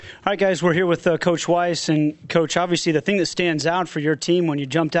All right, guys, we're here with Coach Weis. And, Coach, obviously the thing that stands out for your team when you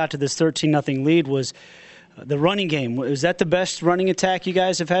jumped out to this 13-0 lead was the running game. Was that the best running attack you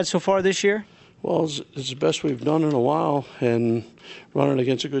guys have had so far this year? Well, it's the best we've done in a while, and running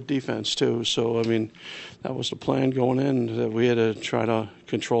against a good defense, too. So, I mean, that was the plan going in, that we had to try to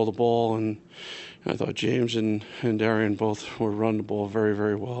control the ball. And I thought James and Darian both were running the ball very,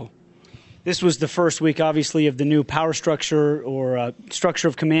 very well. This was the first week, obviously, of the new power structure or structure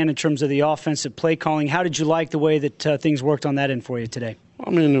of command in terms of the offensive play calling. How did you like the way that things worked on that end for you today? I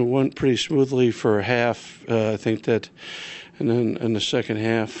mean, it went pretty smoothly for a half. I think that, and then in the second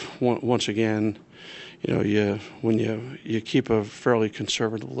half, once again, when you keep a fairly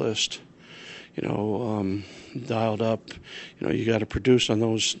conservative list, dialed up, you got to produce on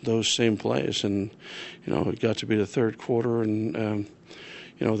those same plays, and it got to be the third quarter, and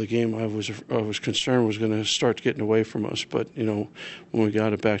the game I was concerned was going to start getting away from us, but when we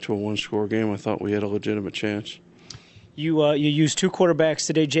got it back to a one-score game, I thought we had a legitimate chance. You used two quarterbacks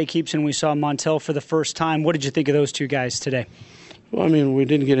today, Jay Keeps, and we saw Montel for the first time. What did you think of those two guys today? Well, I mean, we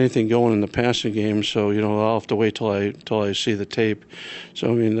didn't get anything going in the passing game, so I'll have to wait till I see the tape. So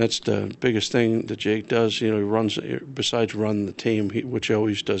I mean, that's the biggest thing that Jake does. He runs, besides run the team, which he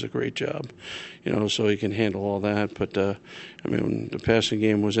always does a great job. So he can handle all that. But I mean, the passing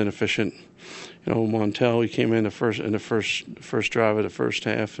game was inefficient. Montel, he came in the first drive of the first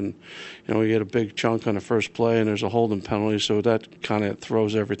half, and we get a big chunk on the first play, and there's a holding penalty, so that kind of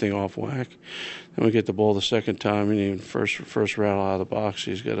throws everything off whack. Then we get the ball the second time, and even first rattle out of the box,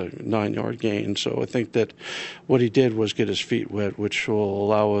 he's got a 9-yard gain. So I think that what he did was get his feet wet, which will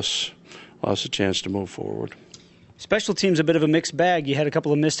allow us a chance to move forward. Special teams a bit of a mixed bag. You had a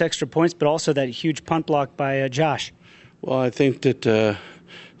couple of missed extra points, but also that huge punt block by Josh. Well, I think that I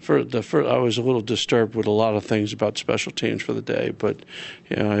was a little disturbed with a lot of things about special teams for the day, but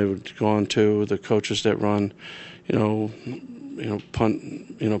I would go on to the coaches that run,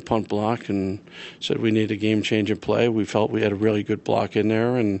 punt block, and said we need a game-changing play. We felt we had a really good block in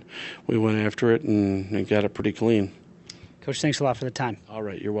there, and we went after it and got it pretty clean. Coach, thanks a lot for the time. All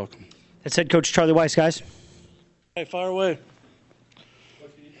right, you're welcome. That's head coach Charlie Weis, guys. Hey, fire away.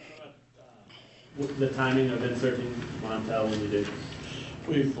 What can you talk about the timing of inserting Montel when you did?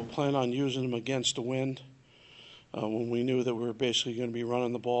 We planned on using him against the wind when we knew that we were basically going to be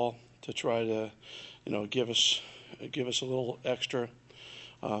running the ball to try to, give us a little extra.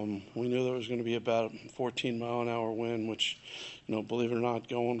 We knew there was going to be about a 14-mile-an-hour wind, which, believe it or not,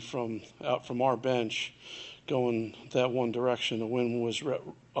 going from our bench, going that one direction, the wind was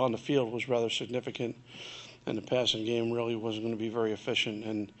on the field was rather significant, and the passing game really wasn't going to be very efficient,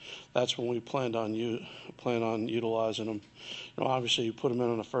 and that's when we planned on utilizing them. Obviously, you put them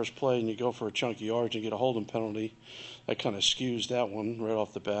in on the first play and you go for a chunky yard and get a holding penalty. That kind of skews that one right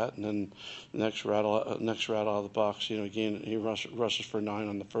off the bat, and then the next rattle out of the box. Again, he rushes for 9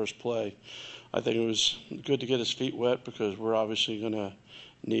 on the first play. I think it was good to get his feet wet because we're obviously going to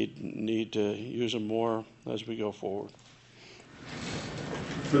need to use him more as we go forward.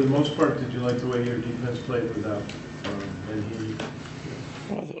 For the most part, did you like the way your defense played without and he?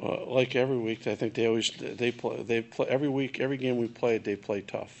 Well, like every week, I think they play every week. Every game we played, they play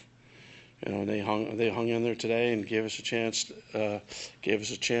tough. They hung in there today and gave us a chance. Getting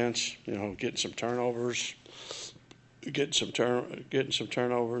some turnovers,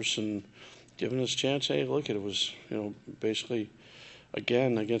 and giving us a chance. Hey, look, it was basically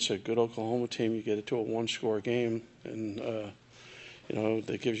again against a good Oklahoma team. You get it to a one-score game, and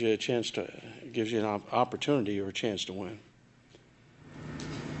that gives you an opportunity or a chance to win.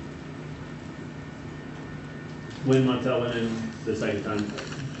 When Montel went in the second time,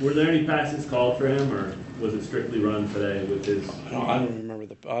 were there any passes called for him, or was it strictly run today with his? I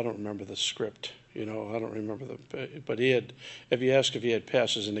don't remember the script. I don't remember but he had. If you ask if he had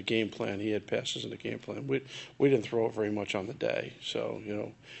passes in the game plan, he had passes in the game plan. We didn't throw it very much on the day, so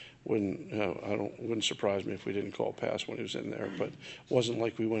wouldn't surprise me if we didn't call a pass when he was in there. But it wasn't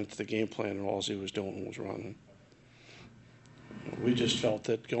like we went to the game plan and all he was doing was running. We just felt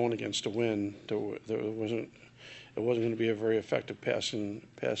that going against the wind, it wasn't going to be a very effective passing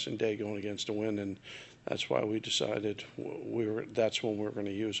day going against the wind, and that's why we decided that's when we were going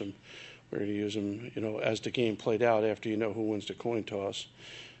to use him. We were going to use him, as the game played out. After who wins the coin toss,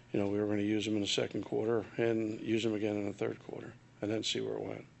 we were going to use him in the second quarter and use him again in the third quarter, and then see where it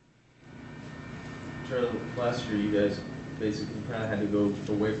went. Charlie, last year you guys basically kind of had to go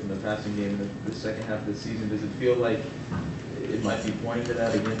away from the passing game in the second half of the season. Does it feel like it might be pointing to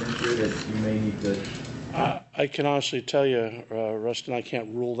that again this year, that you may need to? I can honestly tell you, Rustin, I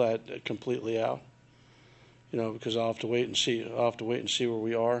can't rule that completely out. because I'll have to wait and see. I'll have to wait and see where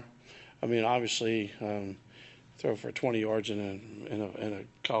we are. I mean, obviously, throw for 20 yards in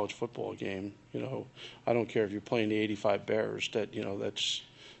a college football game. I don't care if you're playing the 85 Bears. That's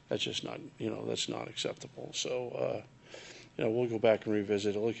just not that's not acceptable. So we'll go back and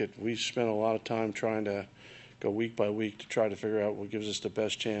revisit it. We spent a lot of time trying to go week by week to try to figure out what gives us the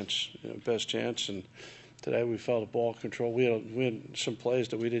best chance. And today we felt the ball control. We had some plays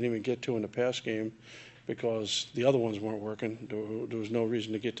that we didn't even get to in the pass game because the other ones weren't working. There was no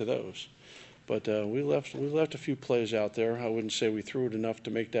reason to get to those. But we left a few plays out there. I wouldn't say we threw it enough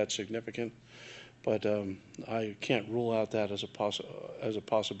to make that significant, but I can't rule out that as a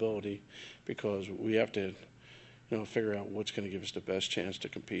possibility because we have to figure out what's going to give us the best chance to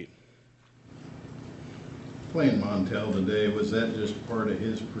compete. Playing Montel today, was that just part of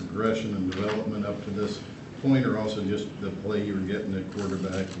his progression and development up to this point, or also just the play you were getting at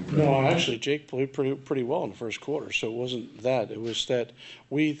quarterback? No, actually, Jake played pretty well in the first quarter, so it wasn't that. It was that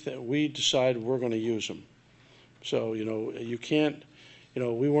we decided we're going to use him. So, you can't,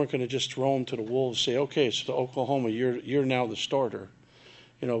 we weren't going to just throw him to the wolves and say, okay, it's to Oklahoma, you're now the starter.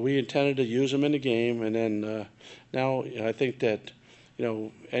 We intended to use him in the game, and then now I think that,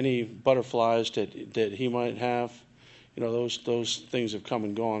 any butterflies that he might have, those things have come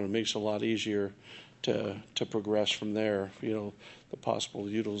and gone. It makes it a lot easier to progress from there, the possible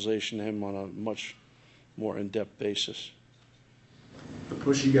utilization of him on a much more in-depth basis. The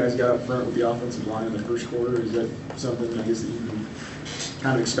push you guys got up front with the offensive line in the first quarter, is that something I guess that you've been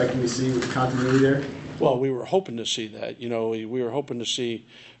kind of expecting to see with the continuity there? Well, we were hoping to see that. We were hoping to see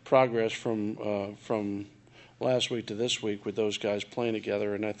progress from last week to this week with those guys playing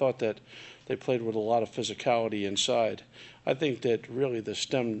together, and I thought that they played with a lot of physicality inside. I think that really the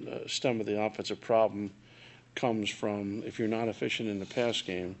stem of the offensive problem comes from if you're not efficient in the pass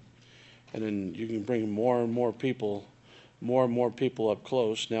game, and then you can bring more and more people up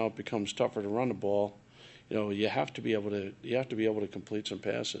close. Now it becomes tougher to run the ball. You have to be able to complete some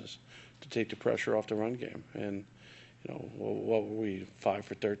passes to take the pressure off the run game. And what were we, 5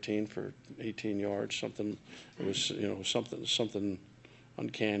 for 13 for 18 yards? Something. It was something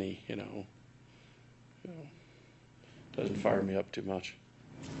uncanny. Doesn't fire me up too much.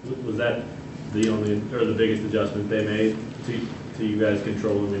 Was that the only or the biggest adjustment they made to you guys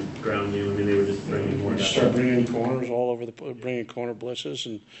controlling the ground game? I mean, they were just bringing more. Start bringing corners all over bringing corner blitzes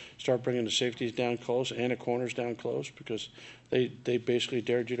and start bringing the safeties down close and the corners down close because they basically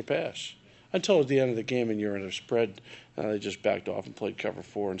dared you to pass. Until at the end of the game and you're in a spread, they just backed off and played cover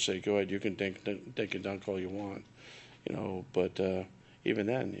 4 and say, go ahead, you can dink and dunk all you want. But even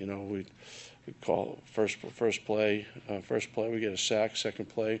then, we call first play, we get a sack. Second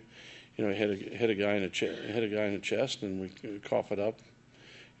play, hit a guy in the chest, and we cough it up.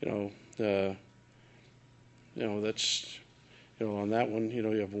 That's on that one. You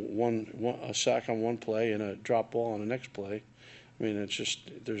have a sack on one play and a drop ball on the next play. I mean, it's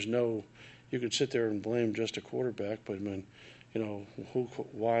just there's no. You could sit there and blame just a quarterback, but I mean,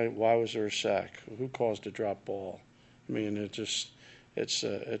 why was there a sack? Who caused a drop ball? I mean, it's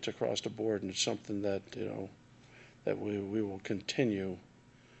across the board, and it's something that that we will continue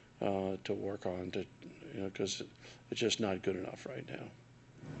to work on because it's just not good enough right now.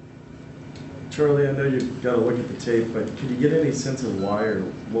 Charlie, I know you've got to look at the tape, but could you get any sense of why or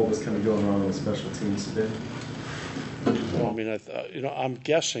what was kind of going on with special teams today? Well, I mean, I'm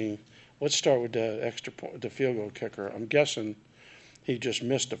guessing. Let's start with the field goal kicker. I'm guessing he just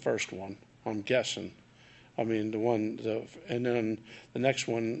missed the first one. I'm guessing. I mean, and then the next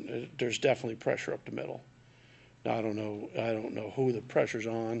one, there's definitely pressure up the middle. Now I don't know who the pressure's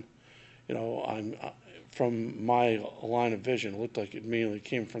on. I'm from my line of vision, it looked like it immediately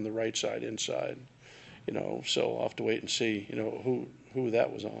came from the right side inside. So I'll have to wait and see. Who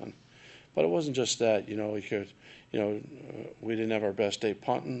that was on. But it wasn't just that. We didn't have our best day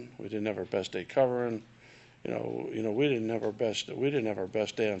punting. We didn't have our best day covering. We didn't have our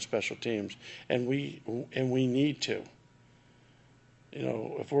best day on special teams, and we need to.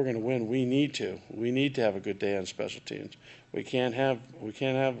 If we're going to win, we need to have a good day on special teams. We can't have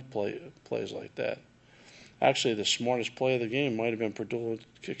plays like that. Actually, the smartest play of the game might have been Purdue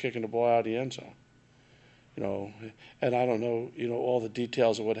kicking the ball out of the end zone. And I don't know, all the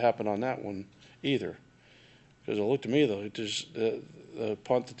details of what happened on that one either. Because it looked to me, though, the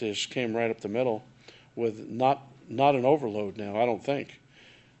punt that just came right up the middle with not an overload now, I don't think.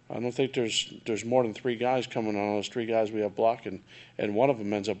 I don't think there's more than 3 guys coming on those 3 guys we have blocking, and one of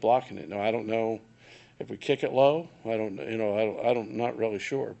them ends up blocking it. Now, I don't know if we kick it low. I'm not really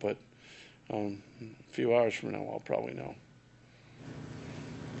sure, but a few hours from now, I'll probably know.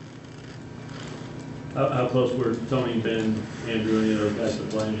 How close were Tony, Ben, Andrew, any of those guys to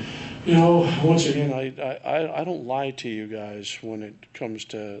playing? You know, once again, I don't lie to you guys when it comes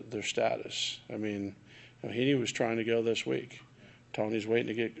to their status. I mean, you know, he was trying to go this week. Tony's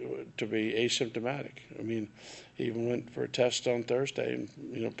waiting to be asymptomatic. I mean, he even went for a test on Thursday and,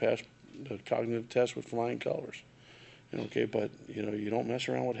 you know, passed the cognitive test with flying colors. You know, okay, but you know, you don't mess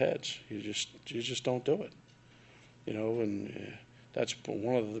around with heads. You just don't do it. You know, and that's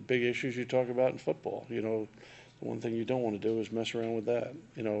one of the big issues you talk about in football. You know, the one thing you don't want to do is mess around with that.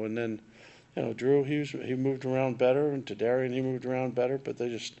 You know, and then, you know, Drew, he moved around better, and to Darian, he moved around better, but they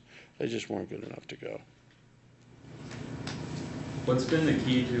just weren't good enough to go. What's been the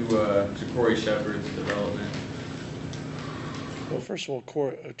key to Corey Shepard's development? Well, first of all,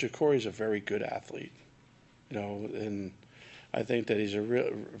 Corey's a very good athlete. You know, and I think that he's a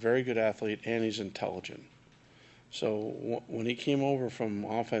very good athlete, and he's intelligent. So when he came over from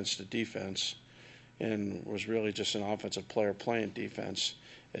offense to defense and was really just an offensive player playing defense,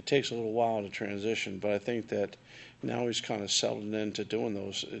 it takes a little while to transition, but I think that now he's kind of settled into doing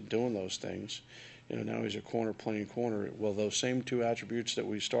those things. You know, now he's a corner playing corner. Well, those same two attributes that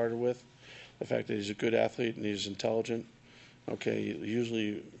we started with, the fact that he's a good athlete and he's intelligent, okay,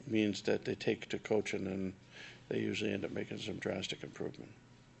 usually means that they take to coaching and they usually end up making some drastic improvement.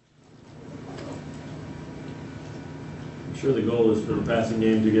 I'm sure the goal is for the passing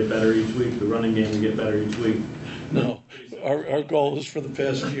game to get better each week, the running game to get better each week. No, our goal is for the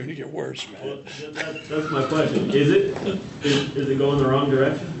passing game to get worse, man. Well, that's my question. Is it going the wrong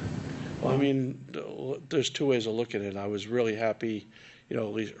direction? Well, I mean, there's two ways of looking at it. I was really happy, you know,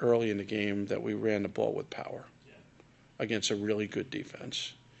 at least early in the game that we ran the ball with power against a really good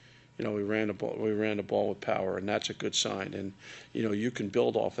defense. You know, we ran the ball with power, and that's a good sign. And you know, you can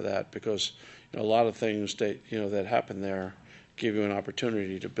build off of that because you know, a lot of things that happen there give you an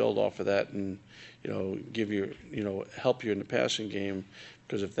opportunity to build off of that, and you know, help you in the passing game.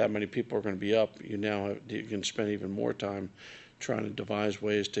 Because if that many people are going to be up, you can spend even more time trying to devise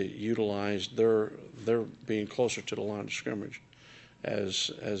ways to utilize their being closer to the line of scrimmage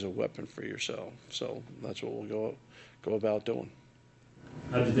as a weapon for yourself. So that's what we'll go about doing.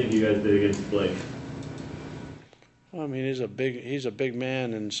 How did you think you guys did against Blake? I mean, he's a big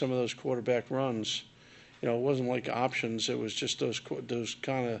man, and some of those quarterback runs, you know, it wasn't like options. It was just those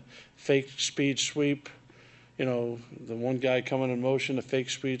kind of fake speed sweep. You know, the one guy coming in motion, a fake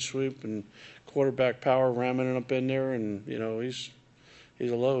speed sweep, and quarterback power ramming it up in there, and you know, he's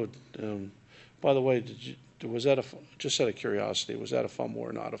a load. By the way, was that just out of curiosity, was that a fumble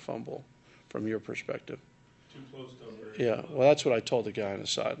or not a fumble, from your perspective? Too close to over. Yeah, well, that's what I told the guy on the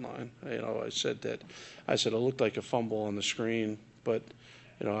sideline. You know, I said it looked like a fumble on the screen, but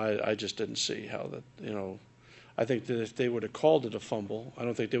you know, I just didn't see how that. You know, I think that if they would have called it a fumble, I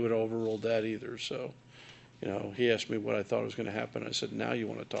don't think they would have overruled that either. So, you know, he asked me what I thought was going to happen. I said, now you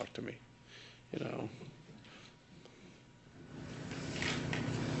want to talk to me, you know.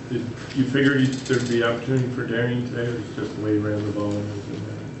 Did you figure there'd be opportunity for Darian today, or was it just the way he ran the ball?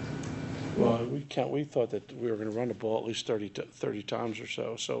 Well, we thought that we were going to run the ball at least 30 times or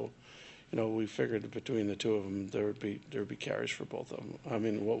so. So, you know, we figured that between the two of them, there would be carries for both of them. I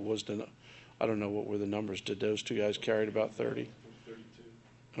mean, I don't know what were the numbers. Did those two guys carry about 30?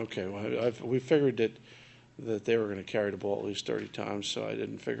 32. Okay, well, we figured that they were going to carry the ball at least 30 times, so I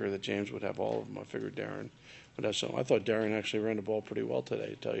didn't figure that James would have all of them. I figured Darren would have some. I thought Darren actually ran the ball pretty well today,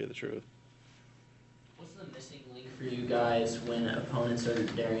 to tell you the truth. What's the missing link for you guys when opponents are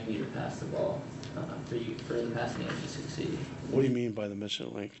daring you to pass the ball for the passing game to succeed? What do you mean by the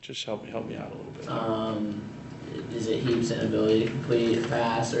missing link? Just help me out a little bit. Is it Heap's inability to complete a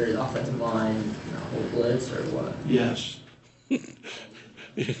pass, or the offensive line hold blitz, or what? Yes.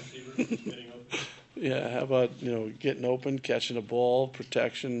 Yeah, how about, you know, getting open, catching the ball,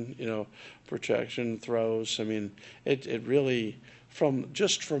 protection, throws. I mean, it really, from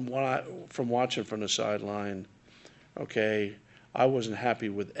watching from the sideline, okay, I wasn't happy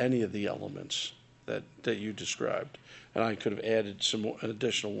with any of the elements that you described, and I could have added some more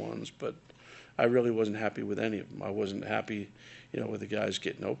additional ones, but I really wasn't happy with any of them. I wasn't happy, you know, with the guys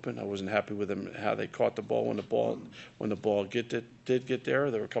getting open. I wasn't happy with them how they caught the ball when the ball did get there.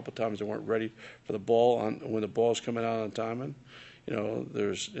 There were a couple times they weren't ready for the ball when the ball's coming out on timing. You know,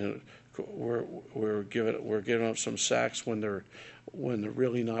 we're giving up some sacks when they're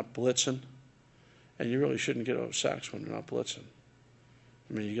really not blitzing, and you really shouldn't get up sacks when they're not blitzing.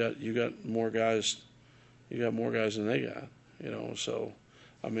 I mean, you got more guys than they got. You know, so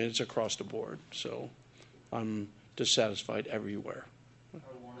I mean, it's across the board. So I'm dissatisfied everywhere. Are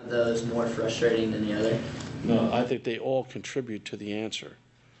one of those more frustrating than the other? No, I think they all contribute to the answer.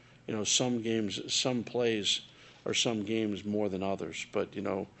 some games, some plays, or some games more than others. But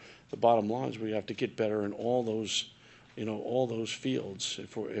the bottom line is we have to get better in all those fields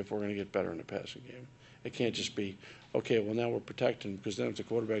if we're going to get better in the passing game. It can't just be, okay, well, now we're protecting, because then if the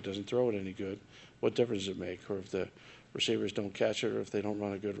quarterback doesn't throw it any good, what difference does it make? Or if the receivers don't catch it, or if they don't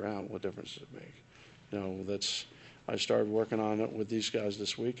run a good route, what difference does it make? I started working on it with these guys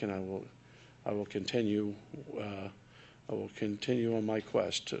this week, and I will continue on my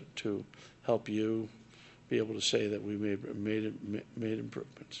quest to help you be able to say that we made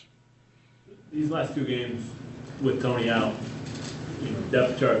improvements. These last 2 games with Tony out,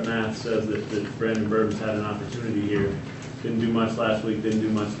 depth chart math says that Brandon Burton's had an opportunity here. Didn't do much last week, didn't do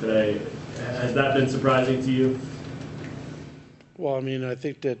much today. Has that been surprising to you? Well, I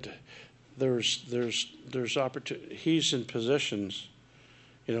think that there's opportunity. He's in positions,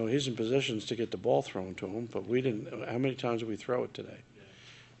 to get the ball thrown to him, but we didn't. How many times did we throw it today?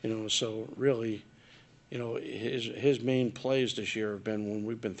 So really, his main plays this year have been when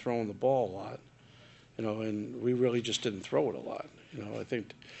we've been throwing the ball a lot, and we really just didn't throw it a lot. I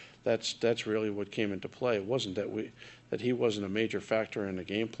think that's really what came into play. It wasn't that he wasn't a major factor in the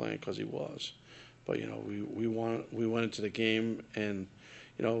game plan, because he was, but we went into the game, and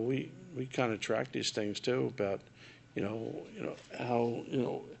we kind of track these things too about how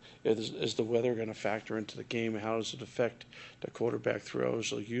is the weather going to factor into the game? How does it affect the quarterback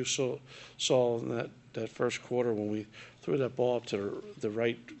throws? Like you saw in that first quarter when we threw that ball up to the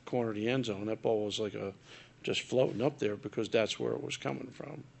right corner of the end zone, that ball was just floating up there because that's where it was coming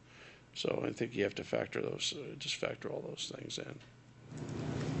from. So I think you have to factor all those things in.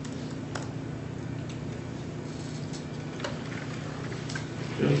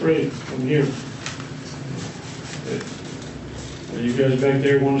 Feel free, come here. Okay. Well, you guys back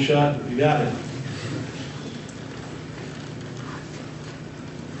there want a shot? You got it.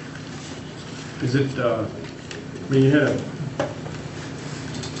 Is it, you had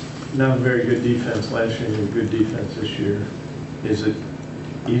not a very good defense last year, you had a good defense this year. Is it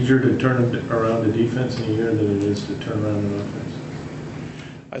easier to turn around a defense in a year than it is to turn around an offense?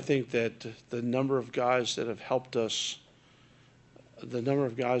 I think that the number of guys that have helped us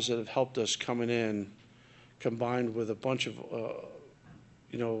coming in, combined with a bunch of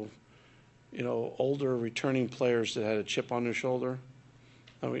older returning players that had a chip on their shoulder,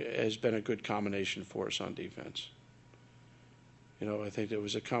 has been a good combination for us on defense. I think it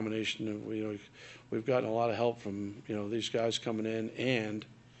was a combination of we've gotten a lot of help from these guys coming in, and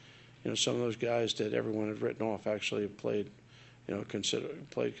some of those guys that everyone had written off actually have played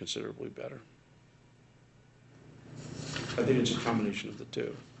considerably better. I think it's a combination of the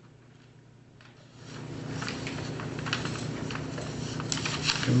two.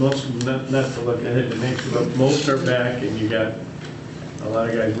 And most of them, not to look ahead to next year, but most are back, and you got a lot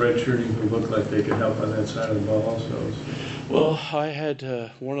of guys redshirting who look like they could help on that side of the ball also. Well, I had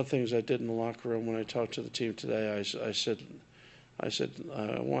one of the things I did in the locker room when I talked to the team today. I said I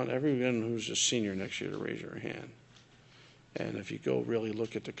want everyone who's a senior next year to raise your hand. And if you go really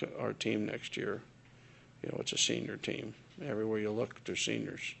look at our team next year, it's a senior team. Everywhere you look, there's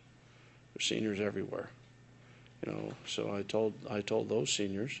seniors. There's seniors everywhere. So I told those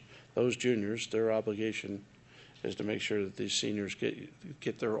seniors, those juniors, their obligation is to make sure that these seniors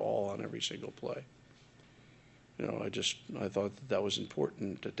get their all on every single play. I thought that was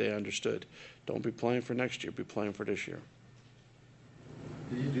important, that they understood. Don't be playing for next year, be playing for this year.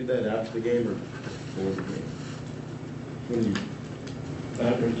 Did you do that after the game or before the game?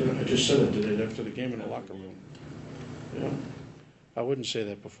 I just said I did it after the game in the locker room. I wouldn't say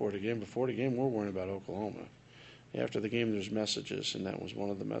that before the game. Before the game, we're worrying about Oklahoma. After the game, there's messages, and that was one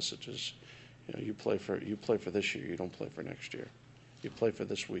of the messages. You play for this year. You don't play for next year. You play for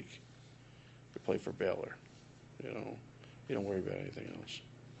this week. You play for Baylor. You don't worry about anything else.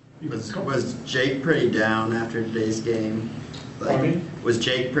 Was Jake pretty down after today's game? Was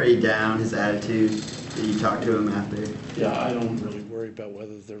Jake pretty down, his attitude? Did you talk to him after? Yeah, I don't really worry about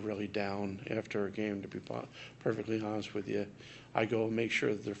whether they're really down after a game, to be perfectly honest with you. I go and make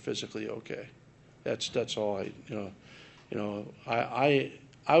sure that they're physically okay. That's all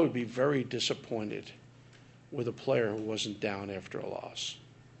I would be very disappointed with a player who wasn't down after a loss.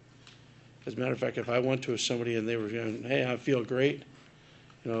 As a matter of fact, if I went to somebody and they were going, "Hey, I feel great,"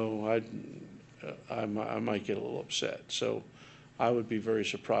 I might get a little upset. So I would be very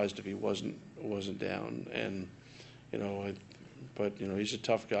surprised if he wasn't down. And but he's a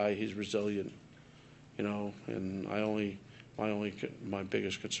tough guy. He's resilient. And my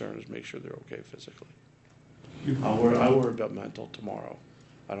biggest concern is make sure they're okay physically. I worry about mental tomorrow.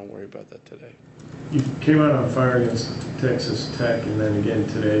 I don't worry about that today. You came out on fire against Texas Tech and then again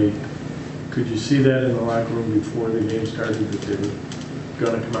today. Could you see that in the locker room before the game started that they were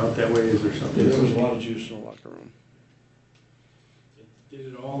going to come out that way? Is there something? Yeah, there was a lot of juice in the locker room.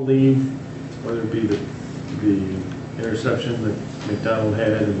 Did it all leave, whether it be the interception that McDonald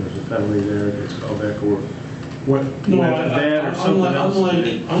had and there's a penalty there, it gets called back, or what? No, that or something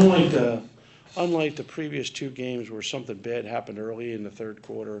else? Unlike the previous two games where something bad happened early in the third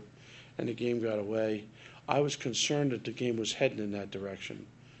quarter and the game got away, I was concerned that the game was heading in that direction,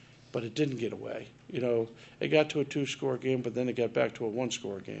 but it didn't get away. It got to a 2-score game, but then it got back to a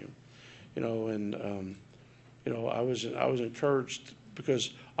 1-score game. And I was encouraged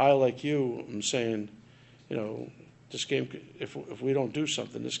because I, like you, am saying, this game, if we don't do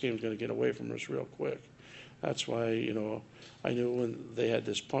something, this game's going to get away from us real quick. That's why, I knew when they had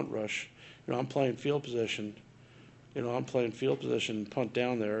this punt rush, I'm playing field position. Punt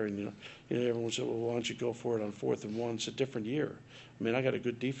down there, and everyone said, well, why don't you go for it on 4th and 1? It's a different year. I mean, I got a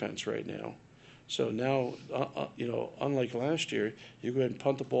good defense right now. So now, unlike last year, you go ahead and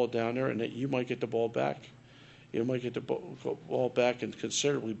punt the ball down there, and you might get the ball back. You might get the ball back in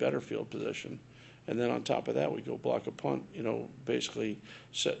considerably better field position. And then on top of that, we go block a punt, basically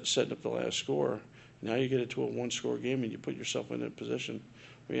setting up the last score. Now you get it to a 1-score game, and you put yourself in a position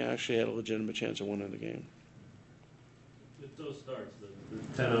where you actually had a legitimate chance of winning the game. With those starts,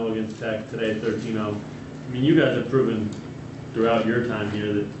 the 10-0 against Tech today, 13-0, I mean, you guys have proven throughout your time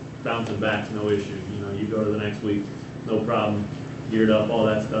here that bouncing back's no issue. You go to the next week, no problem, geared up, all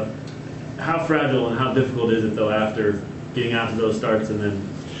that stuff. How fragile and how difficult is it, though, after getting out to those starts and then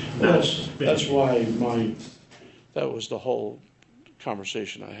that's why that was the whole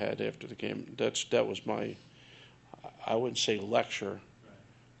conversation I had after the game. That was my, I wouldn't say lecture.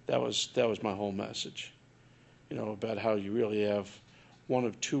 That was my whole message. About how you really have one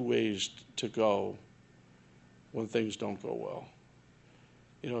of two ways to go when things don't go well.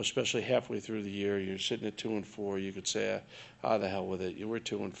 Especially halfway through the year, you're sitting at 2-4. You could say, the hell with it. We're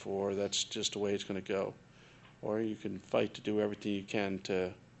 2-4. That's just the way it's going to go. Or you can fight to do everything you can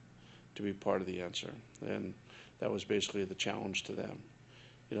to be part of the answer. And that was basically the challenge to them.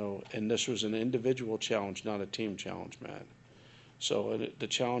 And this was an individual challenge, not a team challenge, Matt. So the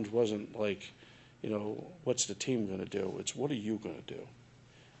challenge wasn't like, what's the team going to do? It's what are you going to do?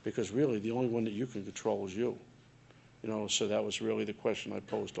 Because really the only one that you can control is you. So that was really the question I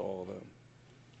posed to all of them.